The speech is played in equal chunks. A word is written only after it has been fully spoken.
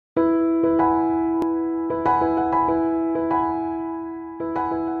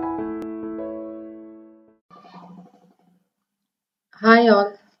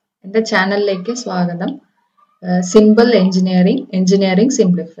എൻ്റെ ചാനലിലേക്ക് സ്വാഗതം. Simple engineering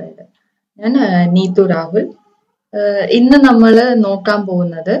simplified. ഞാൻ നീതു രാഹുൽ. ഇന്ന് നമ്മൾ നോക്കാൻ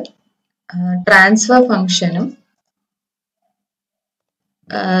പോകുന്നത് ട്രാൻസ്ഫർ ഫംഗ്ഷനും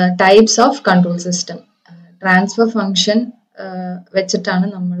types of control system. Transfer function വെച്ചിട്ടാണ്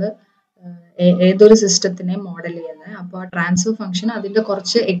നമ്മൾ ഏതൊരു സിസ്റ്റത്തിനെ മോഡൽ ചെയ്യുന്നത്. അപ്പോൾ ആ ട്രാൻസ്ഫർ ഫംഗ്ഷൻ അതിൻ്റെ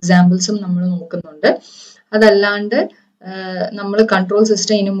കുറച്ച് എക്സാമ്പിൾസും നമ്മൾ നോക്കുന്നുണ്ട്. അതല്ലാണ്ട് നമ്മൾ കൺട്രോൾ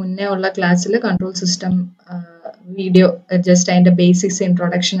സിസ്റ്റം ഇതിന് മുന്നേ ഉള്ള ക്ലാസ്സിൽ കൺട്രോൾ സിസ്റ്റം വീഡിയോ ജസ്റ്റ് അതിൻ്റെ ബേസിക്സ്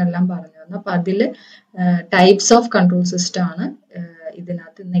ഇൻട്രൊഡക്ഷൻ എല്ലാം പറഞ്ഞു തന്നു. അപ്പോൾ അതിൽ ടൈപ്സ് ഓഫ് കൺട്രോൾ സിസ്റ്റം ആണ്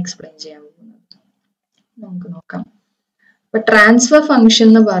ഇതിനകത്ത് ഇന്ന് എക്സ്പ്ലെയിൻ ചെയ്യാൻ പോകുന്നത്. നമുക്ക് നോക്കാം. ഇപ്പൊ ട്രാൻസ്ഫർ ഫംഗ്ഷൻ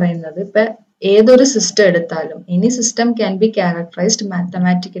എന്ന് പറയുന്നത് ഇപ്പൊ ഏതൊരു സിസ്റ്റം എടുത്താലും any system can be characterised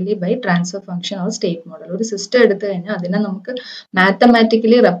mathematically by transfer function or state model. ഒരു സിസ്റ്റം എടുത്തു കഴിഞ്ഞാൽ അതിനെ നമുക്ക്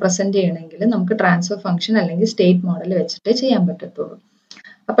മാത്തമാറ്റിക്കലി റെപ്രസെന്റ് ചെയ്യണമെങ്കിൽ നമുക്ക് ട്രാൻസ്ഫർ ഫംഗ്ഷൻ അല്ലെങ്കിൽ സ്റ്റേറ്റ് മോഡൽ വെച്ചിട്ടേ ചെയ്യാൻ പറ്റത്തുള്ളൂ.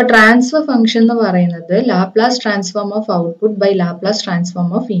 അപ്പൊ ട്രാൻസ്ഫർ ഫംഗ്ഷൻ എന്ന് പറയുന്നത് Laplace transform of output by Laplace transform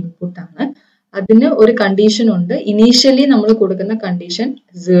of input ആണ്. അതിന് ഒരു കണ്ടീഷൻ ഉണ്ട്. ഇനീഷ്യലി നമ്മൾ കൊടുക്കുന്ന കണ്ടീഷൻ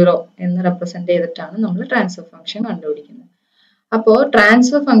 0 എന്ന് റെപ്രസെന്റ് ചെയ്തിട്ടാണ് നമ്മൾ ട്രാൻസ്ഫർ ഫംഗ്ഷൻ കണ്ടുപിടിക്കുന്നത്. അപ്പോൾ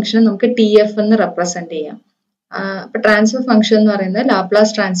ട്രാൻസ്ഫർ ഫംഗ്ഷൻ നമുക്ക് ടി എഫ് എന്ന് റെപ്രസെന്റ് ചെയ്യാം. അപ്പൊ ട്രാൻസ്ഫർ ഫംഗ്ഷൻ എന്ന് പറയുന്നത്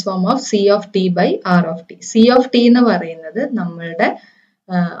Laplace transform of C of T by R of T. C of T എന്ന് പറയുന്നത് നമ്മളുടെ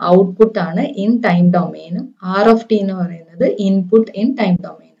ഔട്ട്പുട്ട് ആണ് in time ഡൊമെയിനും R of T എന്ന് പറയുന്നത് ഇൻപുട്ട് ഇൻ ടൈം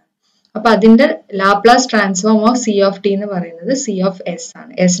ഡൊമെയിനും. അപ്പൊ അതിന്റെ Laplace transform of C of T എന്ന് പറയുന്നത് സി ഓഫ് എസ്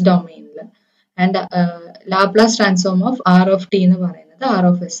ആണ്, S ഡൊമെയിനിൽ. And Laplace transform of R of T എന്ന് പറയുന്നത് ആർ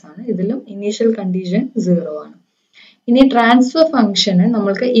ഓഫ് എസ് ആണ്. ഇതിലും ഇനീഷ്യൽ കണ്ടീഷൻ 0 ആണ്. ഇനി ട്രാൻസ്ഫർ ഫംഗ്ഷന്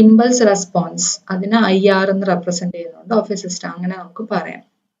നമ്മൾക്ക് ഇമ്പൾസ് റെസ്പോൺസ്, അതിനെ IR എന്ന് റെപ്രസെന്റ് ചെയ്യുന്നുണ്ട് ഓഫ് എ സിസ്റ്റം, അങ്ങനെ നമുക്ക് പറയാം.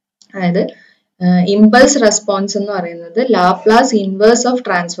 അതായത് ഇമ്പൾസ് റെസ്പോൺസ് എന്ന് പറയുന്നത് Laplace inverse of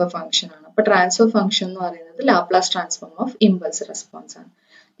transfer function ആണ്. അപ്പൊ ട്രാൻസ്ഫർ ഫംഗ്ഷൻ എന്ന് പറയുന്നത് Laplace transform of impulse response ആണ്.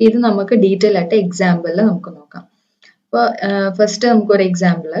 ഇത് നമുക്ക് ഡീറ്റെയിൽ ആയിട്ട് എക്സാമ്പിളിൽ നമുക്ക് നോക്കാം. അപ്പൊ ഫസ്റ്റ് നമുക്കൊരു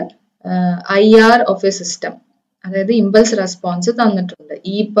example IR of A system, അതായത് ഇമ്പൾസ് റെസ്പോൺസ് തന്നിട്ടുണ്ട്.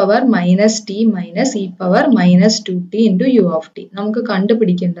 e⁻t−e⁻−2t into U of T. നമുക്ക്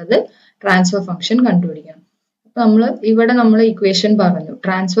കണ്ടുപിടിക്കേണ്ടത് ട്രാൻസ്ഫർ ഫംഗ്ഷൻ കണ്ടുപിടിക്കണം. അപ്പൊ നമ്മൾ ഇക്വേഷൻ പറഞ്ഞു.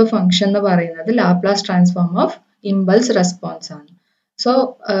 ട്രാൻസ്ഫർ ഫംഗ്ഷൻ എന്ന് പറയുന്നത് Laplace transform of impulse response ആണ്. സോ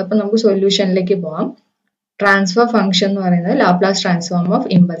അപ്പൊ നമുക്ക് സൊല്യൂഷനിലേക്ക് പോവാം. ട്രാൻസ്ഫർ ഫംഗ്ഷൻ എന്ന് പറയുന്നത് Laplace transform of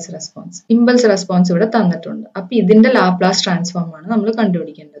impulse response. Impulse response ഇവിടെ തന്നിട്ടുണ്ട്. അപ്പൊ ഇതിന്റെ ലാപ്ലാസ് ട്രാൻസ്ഫോം ആണ് നമ്മൾ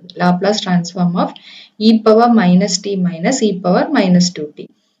കണ്ടുപിടിക്കേണ്ടത്. Laplace transform of e⁻−t−e⁻−2t.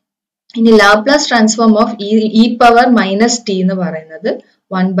 ഇനി ലാപ്ലാസ് ട്രാൻസ്ഫോം ഓഫ് e⁻−t എന്ന് പറയുന്നത്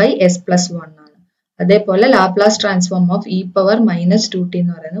 1/s+1 ആണ്. അതേപോലെ ലാപ്ലാസ് ട്രാൻസ്ഫോം ഓഫ് e⁻−2t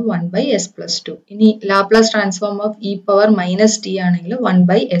എന്ന് പറയുന്നത് 1/s+2. ഇനി ലാപ്ലാസ് ട്രാൻസ്ഫോം ഓഫ് e⁻−t ആണെങ്കിൽ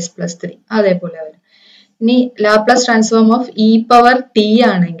 1/s+3 അതേപോലെ വരും. ഇനി ലാപ്ലാസ് ട്രാൻസ്ഫോം ഓഫ് e⁻t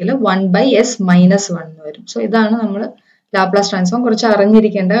ആണെങ്കിൽ 1/s−1 വരും. സോ ഇതാണ് നമ്മൾ ലാപ്ലാസ് ട്രാൻസ്ഫോം കുറച്ച്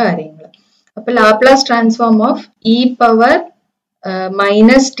അറിഞ്ഞിരിക്കേണ്ട കാര്യങ്ങൾ. അപ്പൊ ലാപ്ലാസ് ട്രാൻസ്ഫോം ഓഫ്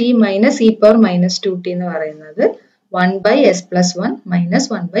e⁻−t−e⁻−2t എന്ന് പറയുന്നത് 1/s+1 -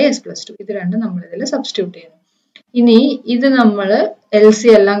 1/s+2. ഇത് രണ്ടും നമ്മൾ ഇതിൽ സബ്സ്റ്റിറ്റ്യൂട്ട് ചെയ്യുന്നു. ഇനി ഇത് നമ്മൾ LC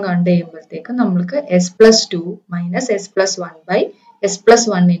എല്ലാം കണ്ടു കഴിയുമ്പോഴത്തേക്ക് നമ്മൾക്ക് s+2 -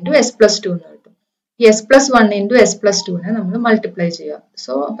 s+1/s+1 ഇൻറ്റു s+2 എന്ന് കിട്ടും. ഈ s+1 ഇൻറ്റു s+2നെ നമ്മൾ മൾട്ടിപ്ലൈ ചെയ്യുക.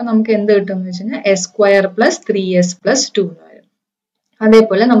 സോ അപ്പൊ നമുക്ക് എന്ത് കിട്ടും എന്ന് വെച്ച് കഴിഞ്ഞാൽ s² + 3s+2 എന്ന് വരും.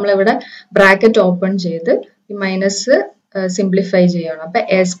 അതേപോലെ നമ്മളിവിടെ ബ്രാക്കറ്റ് ഓപ്പൺ ചെയ്ത് ഈ മൈനസ് സിംപ്ലിഫൈ ചെയ്യണം. അപ്പൊ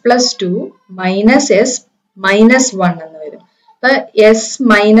s+2 - s−1 എന്ന് വരും. അപ്പൊ s -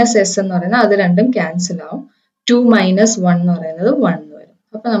 s എന്ന് പറയുന്നത് അത് രണ്ടും ക്യാൻസൽ ആവും. 2 - 1 എന്ന് പറയുന്നത് 1 എന്ന് വരും.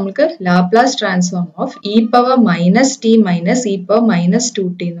 അപ്പൊ നമുക്ക് ലാപ്ലാസ് ട്രാൻസ്ഫോം ഓഫ്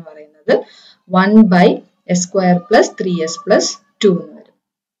e⁻t−e⁻−2t എന്ന് പറയുന്നത് 1/s² + 3s+2 എന്ന് വരും.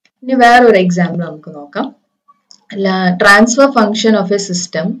 ഇനി വേറൊരു എക്സാമ്പിൾ നമുക്ക് നോക്കാം. Transfer function of A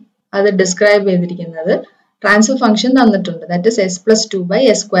system അത് ഡിസ്ക്രൈബ് ചെയ്തിരിക്കുന്നത് ട്രാൻസ്ഫർ ഫംഗ്ഷൻ തന്നിട്ടുണ്ട്. That is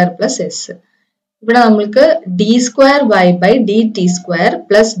s+2/s² + s. ഇവിടെ നമ്മൾക്ക് d²y/dt²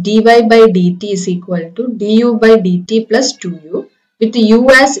 + dy/dt is equal to du/dt + 2u with u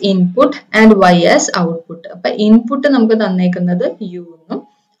as input and y as output. അപ്പൊ ഇൻപുട്ട് നമുക്ക് തന്നേക്കുന്നത് u എന്നും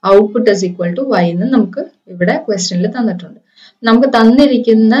output is equal to y എന്നും നമുക്ക് ഇവിടെ ക്വസ്റ്റ്യനിൽ തന്നിട്ടുണ്ട്. നമുക്ക്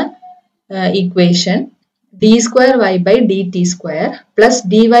തന്നിരിക്കുന്ന equation d²y/dt² plus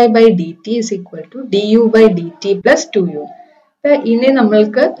dy/dt is equal to du/dt plus 2u. ഇനി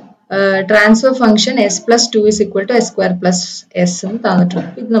നമ്മൾക്ക് transfer function s+2 is equal to s² plus s എന്ന് തന്നിട്ടുണ്ട്.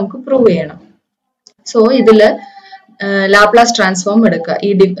 ഇത് നമുക്ക് പ്രൂവ് ചെയ്യണം. സോ ഇതില് ലാപ്ലാസ് ട്രാൻസ്ഫോം എടുക്കുക. ഈ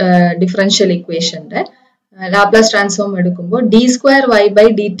ഡിഫറൻഷ്യൽ ഇക്വേഷന്റെ ലാപ്ലാസ് ട്രാൻസ്ഫോം എടുക്കുമ്പോൾ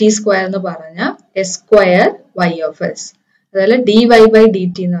d²y/dt² എന്ന് പറഞ്ഞാൽ s² y of s. അതുപോലെ dy by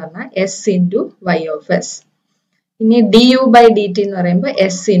dt എന്ന് പറഞ്ഞാൽ s into y of s. ഇനി du by dt എന്ന് പറയുമ്പോൾ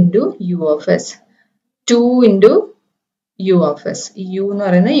s into u of s. 2 into u of s. u എന്ന്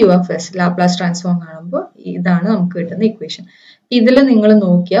പറയുന്നത് u of s. Laplace transform കാണുമ്പോൾ ഇതാണ് നമുക്ക് കിട്ടുന്ന ഇക്വേഷൻ. ഇതിൽ നിങ്ങൾ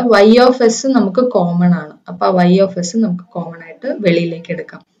നോക്കിയാൽ y of s നമുക്ക് കോമൺ ആണ്. അപ്പൊ y of s നമുക്ക് കോമൺ ആയിട്ട് വെളിയിലേക്ക്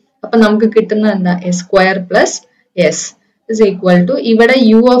എടുക്കാം. അപ്പൊ നമുക്ക് കിട്ടുന്ന എന്താ s square plus s is equal to ഇവിടെ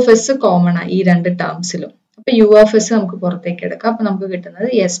u of s കോമൺ ആണ് ഈ രണ്ട് ടേംസിലും. അപ്പൊ u of s നമുക്ക് പുറത്തേക്ക് എടുക്കാം. അപ്പൊ നമുക്ക് കിട്ടുന്നത്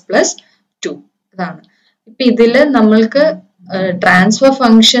s പ്ലസ് 2 ഇതാണ്. ഇപ്പൊ ഇതില് നമ്മൾക്ക് ട്രാൻസ്ഫർ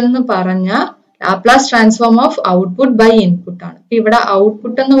ഫംഗ്ഷൻ എന്ന് പറഞ്ഞാൽ Laplace transform of output by input ആണ്. ഇപ്പൊ ഇവിടെ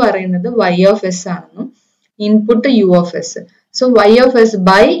ഔട്ട്പുട്ട് എന്ന് പറയുന്നത് y of s ആണെന്നും input u of s. So y of s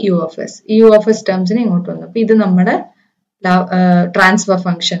by u of s. ഈ u of s ടേംസിന് ഇങ്ങോട്ട് വന്നു. അപ്പൊ ഇത് നമ്മുടെ ട്രാൻസ്ഫർ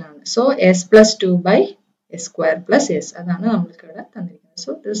ഫംഗ്ഷൻ ആണ്. So s plus 2 by s square plus s അതാണ് നമ്മൾക്ക് ഇവിടെ തന്നിരിക്കുന്നത്.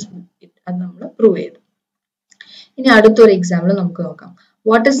 സോ അത് നമ്മൾ പ്രൂവ് ചെയ്തു. ഇനി അടുത്തൊരു എക്സാമ്പിൾ നമുക്ക് നോക്കാം.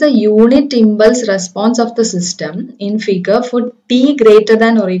 What is the unit impulse response of the system in figure for t greater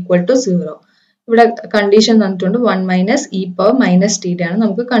than or equal to 0? ഇവിടെ കണ്ടീഷൻ തന്നിട്ടുണ്ട് 1 minus E power minus T ആണ്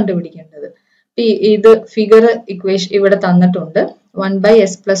നമുക്ക് കണ്ടുപിടിക്കേണ്ടത്. ഇത് ഫിഗർ ഇക്വേഷൻ ഇവിടെ തന്നിട്ടുണ്ട്. 1 by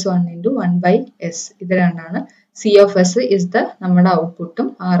s plus 1 into 1 by s. ഇത് രണ്ടാണ്. c of s is the നമ്മുടെ ഔട്ട്പുട്ടും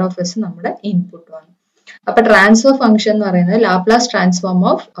r of s നമ്മുടെ ഇൻപുട്ടും ആണ്. അപ്പൊ ട്രാൻസ്ഫർ ഫംഗ്ഷൻ എന്ന് പറയുന്നത് Laplace transform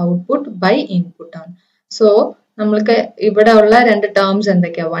of output by input ആണ്. സോ നമ്മൾക്ക് ഇവിടെ ഉള്ള രണ്ട് ടേംസ്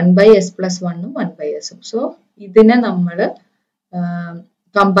എന്തൊക്കെയാ? 1 by s plus 1 ഉം 1 by s ഉം. സോ ഇതിനെ നമ്മൾ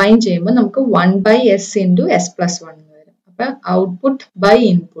കമ്പൈൻ ചെയ്യുമ്പോൾ നമുക്ക് 1 by s into s plus 1 എന്ന് വരും. അപ്പൊ output by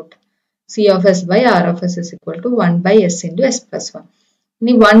input c of s by r of s is equal to 1 by s into s plus 1.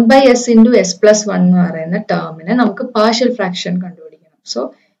 ഇനി 1 by s into s plus 1 എന്ന് പറയുന്ന ടേമിനെ നമുക്ക് പാർഷ്യൽ ഫ്രാക്ഷൻ കണ്ടുപിടിക്കണം. So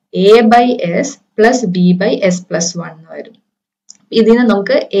a by s plus b by s plus 1 എന്ന് വരും. ഇതിന്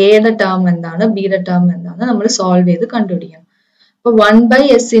നമുക്ക് എയുടെ ടേം എന്താണ് ബിയുടെ ടേം എന്താണ് നമ്മൾ സോൾവ് ചെയ്ത് കണ്ടുപിടിക്കണം. അപ്പൊ 1 by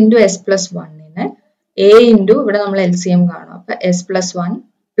s into s plus 1നെ a into ഇവിടെ നമ്മൾ LCM കാണും. അപ്പൊ s plus 1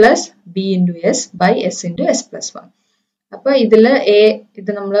 plus b into s by s into s plus 1. അപ്പൊ ഇതില് a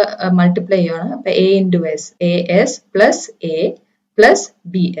ഇത് നമ്മൾ മൾട്ടിപ്ലൈ ചെയ്യാണ്. അപ്പൊ a into s as plus a plus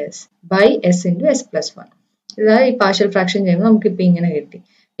bs by s into s plus 1. ഇതാണ് ഈ പാർഷ്യൽ ഫ്രാക്ഷൻ ചെയ്യുമ്പോൾ നമുക്ക് ഇപ്പൊ ഇങ്ങനെ കിട്ടി.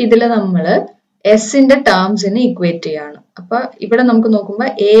 ഇതില് നമ്മള് എസിന്റെ ടേംസിനെ ഇക്വേറ്റ് ചെയ്യാണ്. അപ്പൊ ഇവിടെ നമുക്ക് നോക്കുമ്പോൾ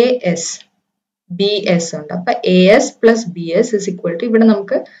എ എസ് ബി എസ് ഉണ്ട്. അപ്പൊ A S plus B S is equal to ഇവിടെ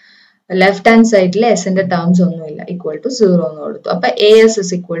നമുക്ക് ലെഫ്റ്റ് ഹാൻഡ് സൈഡിൽ എസിന്റെ ടേംസ് ഒന്നുമില്ല, ഈക്വൽ ടു 0 എന്ന് കൊടുത്തു. അപ്പൊ A S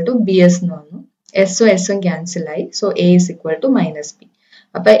is equal to B S എന്ന് വന്നു. എസും എസും ക്യാൻസൽ ആയി. So A is equal to minus B.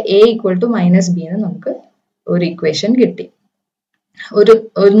 അപ്പൊ A equal to minus B എന്ന് നമുക്ക് ഒരു ഇക്വേഷൻ കിട്ടി.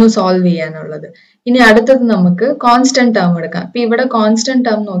 ഒന്ന് സോൾവ് ചെയ്യാനുള്ളത്. ഇനി അടുത്തത് നമുക്ക് കോൺസ്റ്റന്റ് ടേം എടുക്കാം. ഇപ്പൊ ഇവിടെ കോൺസ്റ്റന്റ്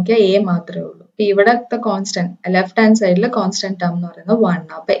ടേം നോക്കിയാൽ എ മാത്രമേ ഉള്ളൂ. ഇപ്പൊ ഇവിടത്തെ കോൺസ്റ്റന്റ് ലെഫ്റ്റ് ഹാൻഡ് സൈഡിലെ കോൺസ്റ്റന്റ് ടേം എന്ന് പറയുന്നത് 1.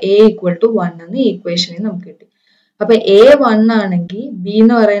 അപ്പൊ എ ഈക്വൽ ടു 1 എന്ന് ഈ ഇക്വേഷനിൽ നമുക്ക് കിട്ടി. അപ്പൊ എ 1 ആണെങ്കിൽ ബി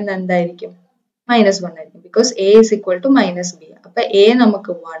എന്ന് പറയുന്നത് എന്തായിരിക്കും? -1 ആയിരിക്കും. Because A is equal to minus B. അപ്പൊ എ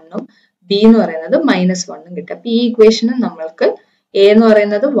നമുക്ക് 1 ഉം ബി എന്ന് പറയുന്നത് -1 ഉം കിട്ടി. അപ്പൊ ഈ ഇക്വേഷന് നമ്മൾക്ക് എ എന്ന്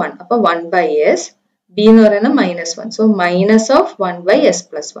പറയുന്നത് 1. അപ്പൊ 1 by s, ബി എന്ന് പറയുന്നത് -1. So minus of 1 by s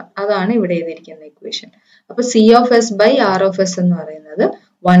plus 1. അതാണ് ഇവിടെ എഴുതിയിരിക്കുന്ന ഇക്വേഷൻ. അപ്പൊ c of s by r of s എന്ന് പറയുന്നത്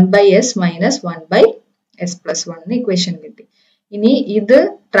 1 by s minus 1 by s plus 1 എന്ന് ഇക്വേഷൻ കിട്ടി. ഇനി ഇത്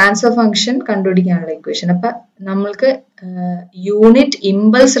ട്രാൻസ്ഫർ ഫംഗ്ഷൻ കണ്ടുപിടിക്കാനുള്ള ഇക്വേഷൻ. അപ്പൊ നമ്മൾക്ക് യൂണിറ്റ്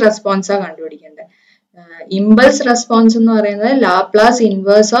ഇമ്പൾസ് റെസ്പോൺസാ കണ്ടുപിടിക്കേണ്ടത്. ഇമ്പൾസ് റെസ്പോൺസ് എന്ന് പറയുന്നത് Laplace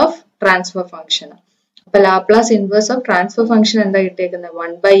inverse of transfer function. അപ്പൊ Laplace inverse of transfer function എന്താ കിട്ടിയേക്കുന്നത്?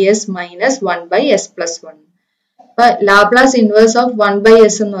 1 by s minus 1 by s plus 1. അപ്പൊ Laplace inverse of 1 by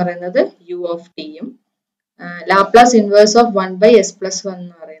s എന്ന് പറയുന്നത് u of t യും Laplace inverse of 1 by s plus 1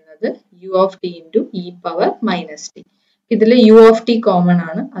 എന്ന് പറയുന്നത് u of t into e power minus t. ഇതിൽ u of t common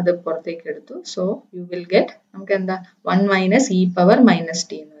ആണ്, അത് പുറത്തേക്ക് എടുത്തു. സോ യു വിൽ ഗെറ്റ് നമുക്ക് എന്താ 1 minus e power minus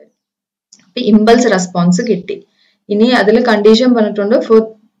t എന്ന് വരും. അപ്പൊ ഇമ്പൾസ് റെസ്പോൺസ് കിട്ടി. ഇനി അതിൽ കണ്ടീഷൻ പറഞ്ഞിട്ടുണ്ട് four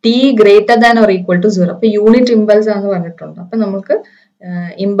t greater than or equal to 0. അപ്പൊ യൂണിറ്റ് ഇമ്പൾസ് ആണെന്ന് പറഞ്ഞിട്ടുണ്ട്. അപ്പൊ നമുക്ക്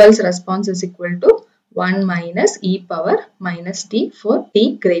impulse response is equal to 1 minus e power minus t for t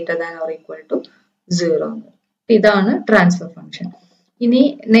greater than or equal to 0. ഇതാണ് ട്രാൻസ്ഫർ ഫംഗ്ഷൻ. ഇനി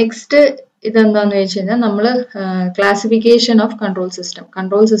നെക്സ്റ്റ് ഇതെന്താന്ന് വെച്ച് കഴിഞ്ഞാൽ നമ്മൾ ക്ലാസിഫിക്കേഷൻ ഓഫ് കൺട്രോൾ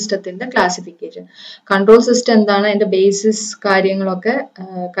സിസ്റ്റത്തിന്റെ ക്ലാസിഫിക്കേഷൻ. കൺട്രോൾ സിസ്റ്റം എന്താണ്, അതിന്റെ ബേസിസ് കാര്യങ്ങളൊക്കെ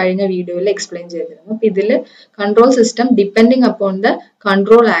കഴിഞ്ഞ വീഡിയോയിൽ എക്സ്പ്ലെയിൻ ചെയ്തിരുന്നു. അപ്പൊ ഇതിൽ control system depending upon the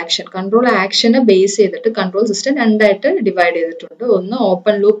control ആക്ഷനെ base ചെയ്തിട്ട് കൺട്രോൾ സിസ്റ്റം രണ്ടായിട്ട് ഡിവൈഡ് ചെയ്തിട്ടുണ്ട്. ഒന്ന്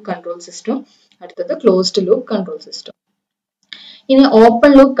ഓപ്പൺ ലൂപ്പ് കൺട്രോൾ സിസ്റ്റം, അടുത്തത് ക്ലോസ്ഡ് ലൂപ്പ് കൺട്രോൾ സിസ്റ്റം. ഇനി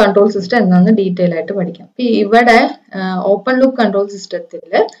ഓപ്പൺ ലൂപ്പ് കൺട്രോൾ സിസ്റ്റം എന്താണെന്ന് ഡീറ്റെയിൽ ആയിട്ട് പഠിക്കാം. ഇവിടെ ഓപ്പൺ ലൂപ്പ് കൺട്രോൾ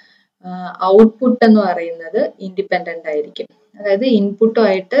സിസ്റ്റത്തിൽ ഔട്ട്പുട്ട് എന്ന് പറയുന്നത് ഇൻഡിപെൻഡന്റ് ആയിരിക്കും. അതായത്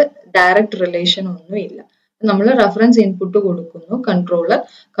ഇൻപുട്ടുമായിട്ട് ഡയറക്റ്റ് റിലേഷൻ ഒന്നുമില്ല. നമ്മൾ റെഫറൻസ് ഇൻപുട്ട് കൊടുക്കുന്നു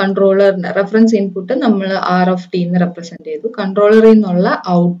കൺട്രോളറിന്റെ റെഫറൻസ് ഇൻപുട്ട് നമ്മൾ ആർ ഓഫ് ടി എന്ന് റെപ്രസെന്റ് ചെയ്തു. കൺട്രോളറിൽ നിന്നുള്ള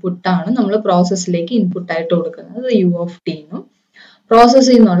ഔട്ട്പുട്ടാണ് നമ്മൾ പ്രോസസ്സിലേക്ക് ഇൻപുട്ട് ആയിട്ട് കൊടുക്കുന്നത് യു ഓഫ് ടി എന്നും.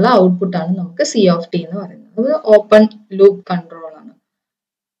 പ്രോസസ്സിൽ നിന്നുള്ള ഔട്ട്പുട്ടാണ് നമുക്ക് സി ഓഫ് ടി എന്ന് പറയുന്നത്. അത് ഓപ്പൺ ലൂപ്പ് കൺട്രോൾ ആണ്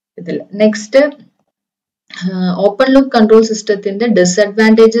ഇതിൽ. നെക്സ്റ്റ്, ഓപ്പൺ ലൂപ്പ് കൺട്രോൾ സിസ്റ്റത്തിന്റെ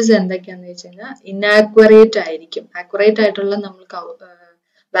ഡിസഡ്വാൻറ്റേജസ് എന്തൊക്കെയാന്ന് വെച്ച് കഴിഞ്ഞാൽ ഇനാക്യുറേറ്റ് ആയിരിക്കും. ആക്യുറേറ്റ് ആയിട്ടുള്ള നമ്മൾക്ക്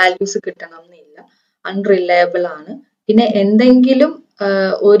വാല്യൂസ് കിട്ടണം എന്നില്ല, അൺറിലയബിൾ ആണ്. പിന്നെ എന്തെങ്കിലും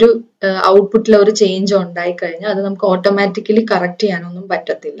ഒരു ഔട്ട്പുട്ടിൽ ഒരു ചേഞ്ച് ഉണ്ടായി കഴിഞ്ഞാൽ അത് നമുക്ക് ഓട്ടോമാറ്റിക്കലി കറക്റ്റ് ചെയ്യാനൊന്നും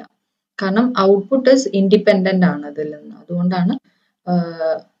പറ്റത്തില്ല. കാരണം ഔട്ട്പുട്ട് ഇസ് ഇൻഡിപെൻഡന്റ് ആണ് അതിൽ നിന്ന്. അതുകൊണ്ടാണ്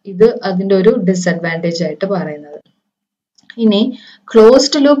ഇത് അതിന്റെ ഒരു ഡിസഡ്വാൻറ്റേജ് ആയിട്ട് പറയുന്നത്. ഇനി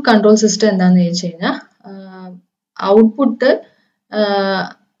ക്ലോസ്ഡ് ലൂപ്പ് കൺട്രോൾ സിസ്റ്റം എന്താന്ന് വെച്ച് കഴിഞ്ഞാൽ ഔട്ട്പുട്ട്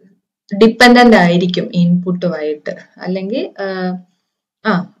ഡിപ്പെൻഡന്റ് ആയിരിക്കും ഇൻപുട്ടുമായിട്ട്. അല്ലെങ്കിൽ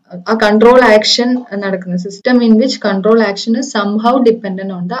ആ കൺട്രോൾ ആക്ഷൻ നടക്കുന്ന system in which control action is somehow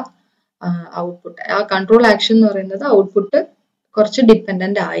dependent on the output. ആ കൺട്രോൾ ആക്ഷൻ എന്ന് പറയുന്നത് ഔട്ട്പുട്ട് കുറച്ച്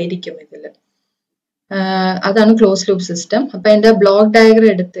ഡിപ്പെൻഡന്റ് ആയിരിക്കും ഇതിൽ. അതാണ് ക്ലോസ് ലൂപ്പ് സിസ്റ്റം. അപ്പൊ അതിന്റെ ബ്ലോക്ക് ഡയഗ്രം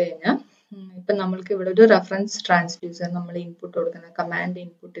എടുത്തു കഴിഞ്ഞാൽ ഇപ്പൊ നമ്മൾക്ക് ഇവിടെ ഒരു റെഫറൻസ് ട്രാൻസ്ഡ്യൂസർ നമ്മൾ ഇൻപുട്ട് കൊടുക്കുന്നത് കമാൻഡ്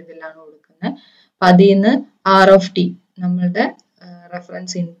ഇൻപുട്ട് ഇതിലാണ് കൊടുക്കുന്നത്. അപ്പൊ അതിൽ നിന്ന് ആർ ഓഫ് ടി നമ്മളുടെ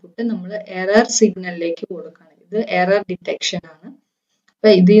റെഫറൻസ് ഇൻപുട്ട് നമ്മൾ എറർ സിഗ്നലിലേക്ക് കൊടുക്കണം. ഇത് എറർ ഡിറ്റക്ഷൻ ആണ്.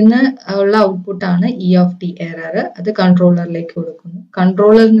 അപ്പൊ ഇതിൽ നിന്ന് ഉള്ള ഔട്ട്പുട്ടാണ് ഇ ഓഫ് ടി എറർ. അത് കൺട്രോളറിലേക്ക് കൊടുക്കുന്നു.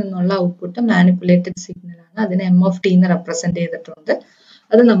 കൺട്രോളറിൽ നിന്നുള്ള ഔട്ട്പുട്ട് മാനിപ്പുലേറ്റഡ് സിഗ്നൽ ആണ്. അതിന് എം ഓഫ് ടി എന്ന് റെപ്രസെന്റ് ചെയ്തിട്ടുണ്ട്.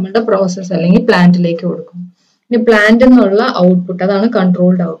 അത് നമ്മളുടെ പ്രോസസ് അല്ലെങ്കിൽ പ്ലാന്റിലേക്ക് കൊടുക്കുന്നു. ഇനി പ്ലാന്റ് എന്നുള്ള ഔട്ട്പുട്ട് അതാണ്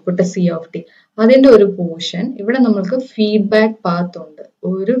controlled output C of T. അതിന്റെ ഒരു പോർഷൻ ഇവിടെ നമ്മൾക്ക് ഫീഡ്ബാക്ക് പാത്ത് ഉണ്ട്.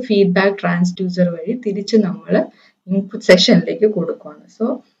 ഒരു ഫീഡ്ബാക്ക് ട്രാൻസ്ഡ്യൂസർ വഴി തിരിച്ച് നമ്മൾ ഇൻപുട്ട് സെഷനിലേക്ക് കൊടുക്കുകയാണ്. സോ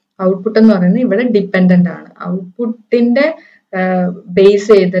ഔട്ട്പുട്ട് എന്ന് പറയുന്നത് ഇവിടെ ഡിപ്പെൻഡന്റ് ആണ്. ഔട്ട്പുട്ടിന്റെ ബേസ്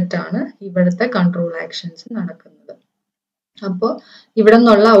ചെയ്തിട്ടാണ് ഇവിടുത്തെ കൺട്രോൾ ആക്ഷൻസ് നടക്കുന്നത്. അപ്പോൾ ഇവിടെ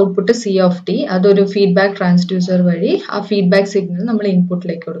നിന്നുള്ള ഔട്ട്പുട്ട് സി ഓഫ് ടി അതൊരു ഫീഡ്ബാക്ക് ട്രാൻസ്ഡ്യൂസർ വഴി ആ ഫീഡ്ബാക്ക് സിഗ്നൽ നമ്മൾ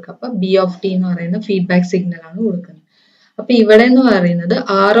ഇൻപുട്ടിലേക്ക് കൊടുക്കുക. അപ്പൊ ബി ഓഫ് ടി എന്ന് പറയുന്ന ഫീഡ്ബാക്ക് സിഗ്നൽ ആണ് കൊടുക്കുന്നത്. അപ്പൊ ഇവിടെ എന്ന് പറയുന്നത്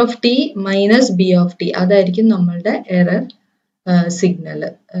R of T minus B of T അതായിരിക്കും നമ്മളുടെ error signal.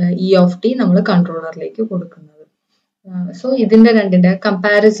 E of T നമ്മൾ കൺട്രോളറിലേക്ക് കൊടുക്കുന്നത്. സോ ഇതിന്റെ രണ്ടിന്റെ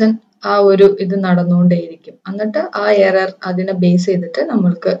കമ്പാരിസൺ ആ ഒരു ഇത് നടന്നുകൊണ്ടേയിരിക്കും. എന്നിട്ട് ആ എറർ അതിനെ ബേസ് ചെയ്തിട്ട്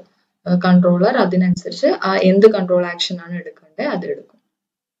നമ്മൾക്ക് കൺട്രോളർ അതിനനുസരിച്ച് ആ എന്ത് കൺട്രോൾ ആക്ഷൻ ആണ് എടുക്കേണ്ടത് അത് എടുക്കും.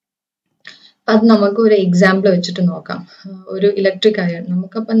 അത് നമുക്ക് ഒരു എക്സാമ്പിൾ വെച്ചിട്ട് നോക്കാം. ഒരു ഇലക്ട്രിക് അയൺ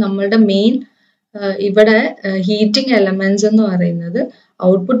നമുക്കപ്പം നമ്മളുടെ മെയിൻ ഇവിടെ ഹീറ്റിംഗ് എലമെന്റ്സ് എന്ന് പറയുന്നത്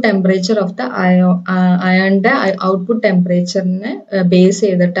output temperature of the അയണിന്റെ output ടെമ്പറേച്ചറിനെ base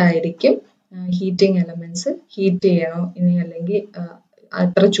ചെയ്തിട്ടായിരിക്കും heating elements heat ചെയ്യണോ ഇനി അല്ലെങ്കിൽ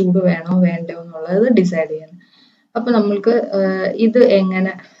അത്ര ചൂട് വേണോ വേണ്ടോ എന്നുള്ളത് ഡിസൈഡ് ചെയ്യണം. അപ്പൊ നമ്മൾക്ക് ഇത്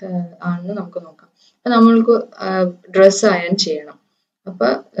എങ്ങനെ ആണെന്ന് നമുക്ക് നോക്കാം. അപ്പൊ നമ്മൾക്ക് ഡ്രസ്സ് അയൺ ചെയ്യണം. അപ്പൊ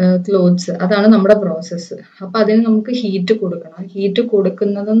ക്ലോത്ത്സ് അതാണ് നമ്മുടെ പ്രോസസ്സ്. അപ്പൊ അതിന് നമുക്ക് ഹീറ്റ് കൊടുക്കണം. ഹീറ്റ്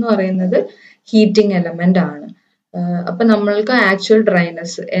കൊടുക്കുന്നതെന്ന് പറയുന്നത് ഹീറ്റിംഗ് എലമെന്റ് ആണ്. അപ്പൊ നമ്മൾക്ക് ആക്ച്വൽ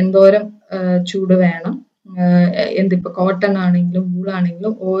ഡ്രൈനെസ് എന്തോരം ചൂട് വേണം, എന്തിപ്പോ കോട്ടൺ ആണെങ്കിലും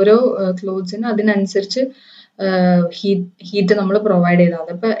വൂളാണെങ്കിലും ഓരോ ക്ലോത്ത്സിനും അതിനനുസരിച്ച് ഹീറ്റ് നമ്മൾ പ്രൊവൈഡ് ചെയ്താൽ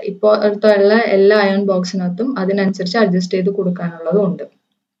മതി. അപ്പൊ ഇപ്പോൾ അടുത്തുള്ള എല്ലാ അയൺ ബോക്സിനകത്തും അതിനനുസരിച്ച് അഡ്ജസ്റ്റ് ചെയ്ത് കൊടുക്കാനുള്ളതും ഉണ്ട്.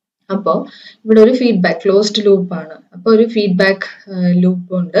 അപ്പോൾ ഇവിടെ ഒരു ഫീഡ്ബാക്ക് ക്ലോസ്ഡ് ലൂപ്പ് ആണ്. അപ്പൊ ഒരു ഫീഡ്ബാക്ക്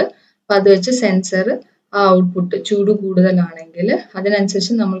ലൂപ്പ് ഉണ്ട്. അപ്പൊ അത് വെച്ച് സെൻസർ ആ ഔട്ട്പുട്ട് ചൂട് കൂടുതലാണെങ്കിൽ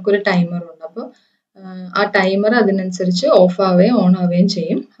അതിനനുസരിച്ച് നമ്മൾക്കൊരു ടൈമർ ഉണ്ട്. അപ്പോൾ ആ ടൈമർ അതിനനുസരിച്ച് ഓഫ് ആവുകയും ഓൺ ആവുകയും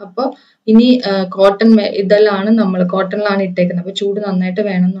ചെയ്യും. അപ്പോൾ ഇനി കോട്ടൺ ഇതെല്ലാം നമ്മൾ കോട്ടണിലാണ് ഇട്ടേക്കുന്നത്. അപ്പൊ ചൂട് നന്നായിട്ട്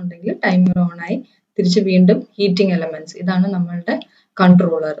വേണമെന്നുണ്ടെങ്കിൽ ടൈമർ ഓൺ ആയി തിരിച്ച് വീണ്ടും ഹീറ്റിംഗ് എലമെന്റ്സ് ഇതാണ് നമ്മളുടെ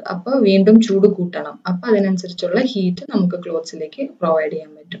കൺട്രോളർ. അപ്പൊ വീണ്ടും ചൂട് കൂട്ടണം. അപ്പൊ അതിനനുസരിച്ചുള്ള ഹീറ്റ് നമുക്ക് ക്ലോത്ത്സിലേക്ക് പ്രൊവൈഡ്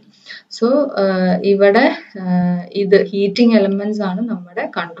ചെയ്യാൻ പറ്റും. സോ ഇവിടെ ഇത് ഹീറ്റിംഗ് എലമെന്റ്സ് ആണ് നമ്മുടെ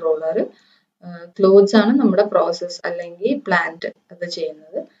കൺട്രോളർ, ക്ലോത്ത്സ് ആണ് നമ്മുടെ പ്രോസസ് അല്ലെങ്കിൽ പ്ലാന്റ് അത്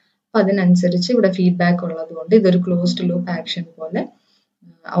ചെയ്യുന്നത്. അപ്പൊ അതിനനുസരിച്ച് ഇവിടെ ഫീഡ്ബാക്ക് ഉള്ളത് കൊണ്ട് ഇതൊരു ക്ലോസ്ഡ് ലൂപ്പ് ആക്ഷൻ പോലെ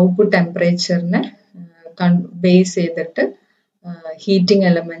ഔട്ട്പുട്ട് ടെമ്പറേച്ചറിനെ ബേസ് ചെയ്തിട്ട് ഹീറ്റിംഗ്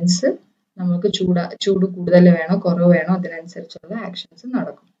എലമെന്റ്സ് നമുക്ക് ചൂട് കൂടുതൽ വേണോ കുറവ് വേണോ അതിനനുസരിച്ചുള്ള ആക്ഷൻസ്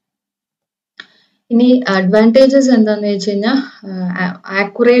നടക്കും. ഇനി അഡ്വാൻറ്റേജസ് എന്താന്ന് വെച്ച് കഴിഞ്ഞാൽ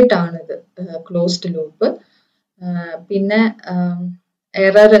ആക്യുറേറ്റ് ആണിത് ക്ലോസ്ഡ് ലൂപ്പ്. പിന്നെ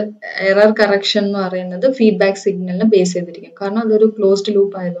എറർ കറക്ഷൻ എന്ന് പറയുന്നത് ഫീഡ്ബാക്ക് സിഗ്നലിനെ ബേസ് ചെയ്തിരിക്കും. കാരണം അതൊരു ക്ലോസ്ഡ്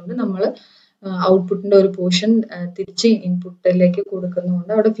ലൂപ്പ് ആയതുകൊണ്ട് നമ്മൾ ഔട്ട്പുട്ടിന്റെ ഒരു പോർഷൻ തിരിച്ച് ഇൻപുട്ടിലേക്ക്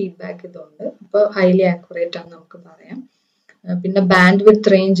കൊടുക്കുന്നതുകൊണ്ട് അവിടെ ഫീഡ്ബാക്ക് ഇതുണ്ട്. അപ്പോൾ ഹൈലി ആക്യുറേറ്റ് ആണെന്ന് നമുക്ക് പറയാം. പിന്നെ band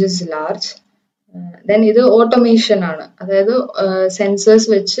width range is large. Then ഇത് ഓട്ടോമേഷൻ ആണ്. അതായത് സെൻസേഴ്സ്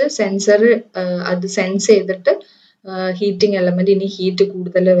വെച്ച് സെൻസർ അത് സെൻസ് ചെയ്തിട്ട് ഹീറ്റിംഗ് എലമെന്റ് ഇനി ഹീറ്റ്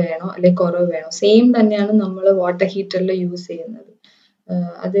കൂടുതൽ വേണോ അല്ലെങ്കിൽ കുറവ് വേണോ, സെയിം തന്നെയാണ് നമ്മൾ വാട്ടർ ഹീറ്ററിൽ യൂസ് ചെയ്യുന്നത്.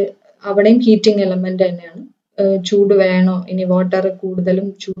 അത് അവിടെയും ഹീറ്റിംഗ് എലമെന്റ് തന്നെയാണ്. ചൂട് വേണോ, ഇനി വാട്ടർ കൂടുതലും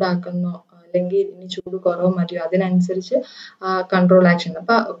ചൂടാക്കുന്നോ അല്ലെങ്കിൽ ഇനി ചൂട് കുറവ് മതിയോ, അതിനനുസരിച്ച് കൺട്രോൾ ആക്ഷൻ.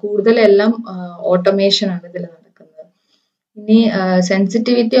 അപ്പൊ കൂടുതലെല്ലാം ഓട്ടോമേഷൻ ആണ് ഇതിൽ നടക്കുന്നത്. ഇനി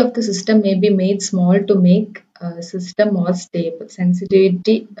sensitivity of the system may be made small to make system more stable.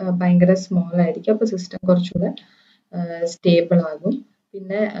 Sensitivity ഭയങ്കര സ്മോൾ ആയിരിക്കും, അപ്പൊ സിസ്റ്റം കുറച്ചുകൂടെ സ്റ്റേബിൾ ആകും.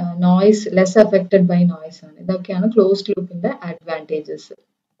 പിന്നെ noise less affected by noise ആണ്. ഇതൊക്കെയാണ് ക്ലോസ്ഡ് ലൂപ്പിന്റെ അഡ്വാൻറ്റേജസ്.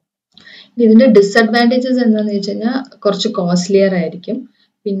 ഇതിന്റെ ഡിസഡ്വാൻറ്റേജസ് എന്താണെന്ന് വെച്ച് കഴിഞ്ഞാൽ കുറച്ച് കോസ്റ്റ്ലിയർ ആയിരിക്കും.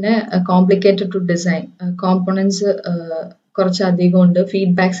 പിന്നെ കോംപ്ലിക്കേറ്റഡ് ടു ഡിസൈൻ, കോമ്പോണൻസ് കുറച്ച് അധികം ഉണ്ട്,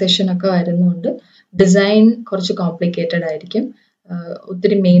 ഫീഡ്ബാക്ക് സെഷൻ ഒക്കെ വരുന്നുണ്ട്. ഡിസൈൻ കുറച്ച് കോംപ്ലിക്കേറ്റഡ് ആയിരിക്കും,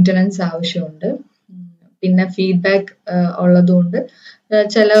 ഒത്തിരി മെയിൻ്റനൻസ് ആവശ്യമുണ്ട്. പിന്നെ ഫീഡ്ബാക്ക് ഉള്ളതുകൊണ്ട്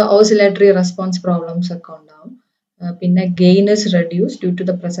ചില ഓസിലേറ്ററി റെസ്പോൺസ് പ്രോബ്ലംസ് ഒക്കെ ഉണ്ടാവും. പിന്നെ gain is reduce due to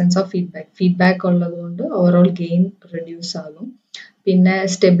the presence of feedback ഉള്ളതുകൊണ്ട് ഓവറോൾ ഗെയിൻ റെഡ്യൂസ് ആകും. പിന്നെ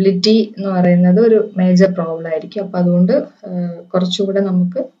സ്റ്റെബിലിറ്റി എന്ന് പറയുന്നത് ഒരു മേജർ പ്രോബ്ലം ആയിരിക്കും. അപ്പൊ അതുകൊണ്ട് കുറച്ചുകൂടെ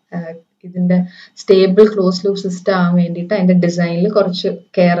നമുക്ക് ഇതിന്റെ സ്റ്റേബിൾ ക്ലോസ് ലൂപ്പ് സിസ്റ്റം ആവാൻ വേണ്ടിയിട്ട് അതിന്റെ ഡിസൈനിൽ കുറച്ച്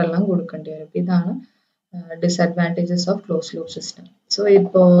കെയർ എല്ലാം കൊടുക്കേണ്ടി വരും. ഇതാണ് disadvantages of close loop system. So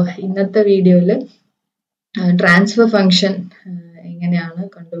ഇപ്പോൾ ഇന്നത്തെ വീഡിയോയിൽ ട്രാൻസ്ഫർ ഫംഗ്ഷൻ എങ്ങനെയാണ്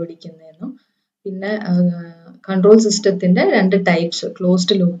കണ്ടുപിടിക്കുന്നതെന്നും പിന്നെ കൺട്രോൾ സിസ്റ്റത്തിന്റെ 2 ടൈപ്സ്,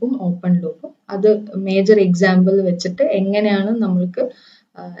 ക്ലോസ്ഡ് ലൂപ്പും ഓപ്പൺ ലൂപ്പും, അത് മേജർ എക്സാമ്പിൾ വെച്ചിട്ട് എങ്ങനെയാണ് നമ്മൾക്ക്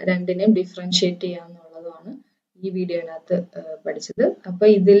രണ്ടിനെയും ഡിഫറൻഷിയേറ്റ് ചെയ്യാന്നുള്ളതാണ് ഈ വീഡിയോനകത്ത് പഠിച്ചത്. അപ്പൊ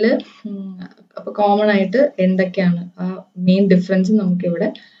ഇതില് അപ്പൊ കോമൺ ആയിട്ട് എന്തൊക്കെയാണ് ആ മെയിൻ ഡിഫറൻസ് നമുക്കിവിടെ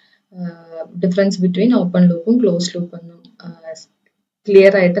ഡിഫറൻസ് ബിറ്റ്വീൻ ഓപ്പൺ ലൂപ്പും ക്ലോസ് ലൂപ്പും എന്നും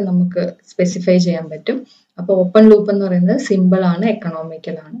ക്ലിയർ ആയിട്ട് നമുക്ക് സ്പെസിഫൈ ചെയ്യാൻ പറ്റും. അപ്പോൾ ഓപ്പൺ ലൂപ്പ് എന്ന് പറയുന്നത് സിമ്പിൾ ആണ്,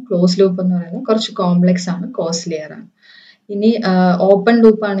 എക്കണോമിക്കൽ ആണ്. ക്ലോസ് ലൂപ്പ് എന്ന് പറയുന്നത് കുറച്ച് കോംപ്ലെക്സ് ആണ്, കോസ്റ്റ്ലിയർ ആണ്. ഇനി ഓപ്പൺ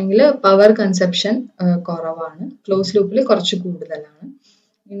ലൂപ്പ് ആണെങ്കിൽ പവർ കൺസപ്ഷൻ കുറവാണ്, ക്ലോസ് ലൂപ്പിൽ കുറച്ച് കൂടുതലാണ്.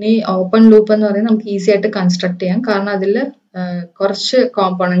 ഇനി ഓപ്പൺ ലൂപ്പ് എന്ന് പറയുന്നത് നമുക്ക് ഈസി ആയിട്ട് കൺസ്ട്രക്ട് ചെയ്യാം, കാരണം അതിൽ കുറച്ച്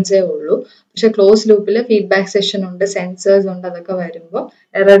കോമ്പോണൻസേ ഉള്ളൂ. പക്ഷെ ക്ലോസ് ലൂപ്പിൽ ഫീഡ്ബാക്ക് സെഷൻ ഉണ്ട്, സെൻസേഴ്സ് ഉണ്ട്, അതൊക്കെ വരുമ്പോൾ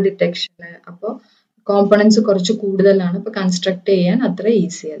എറർ ഡിറ്റക്ഷന്, അപ്പോൾ കോമ്പോണൻസ് കുറച്ച് കൂടുതലാണ്, അപ്പൊ കൺസ്ട്രക്ട് ചെയ്യാൻ അത്ര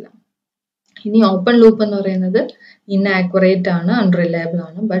ഈസി അല്ല. ഇനി ഓപ്പൺ ലൂപ്പ് എന്ന് പറയുന്നത് ഇൻആക്യുറേറ്റ് ആണ്, അൺറിലയബിൾ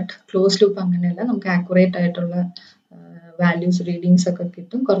ആണ്. ബട്ട് ക്ലോസ് ലൂപ്പ് അങ്ങനെയല്ല, നമുക്ക് ആക്യുറേറ്റ് ആയിട്ടുള്ള വാല്യൂസ് റീഡിങ്സ് ഒക്കെ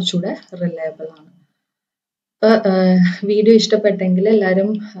കിട്ടും, കുറച്ചുകൂടെ റിലയബിൾ ആണ്. അപ്പൊ വീഡിയോ ഇഷ്ടപ്പെട്ടെങ്കിൽ എല്ലാവരും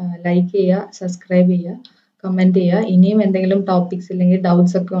ലൈക്ക് ചെയ്യുക, സബ്സ്ക്രൈബ് ചെയ്യുക, കമന്റ് ചെയ്യുക. ഇനിയും എന്തെങ്കിലും ടോപ്പിക്സ് ഇല്ലെങ്കിൽ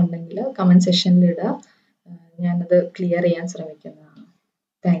ഡൗട്ട്സ് ഒക്കെ ഉണ്ടെങ്കിൽ കമന്റ് സെക്ഷനിൽ ഇടുക, ഞാനത് ക്ലിയർ ചെയ്യാൻ ശ്രമിക്കുന്നതാണ്.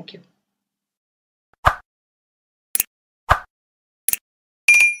 Thank you.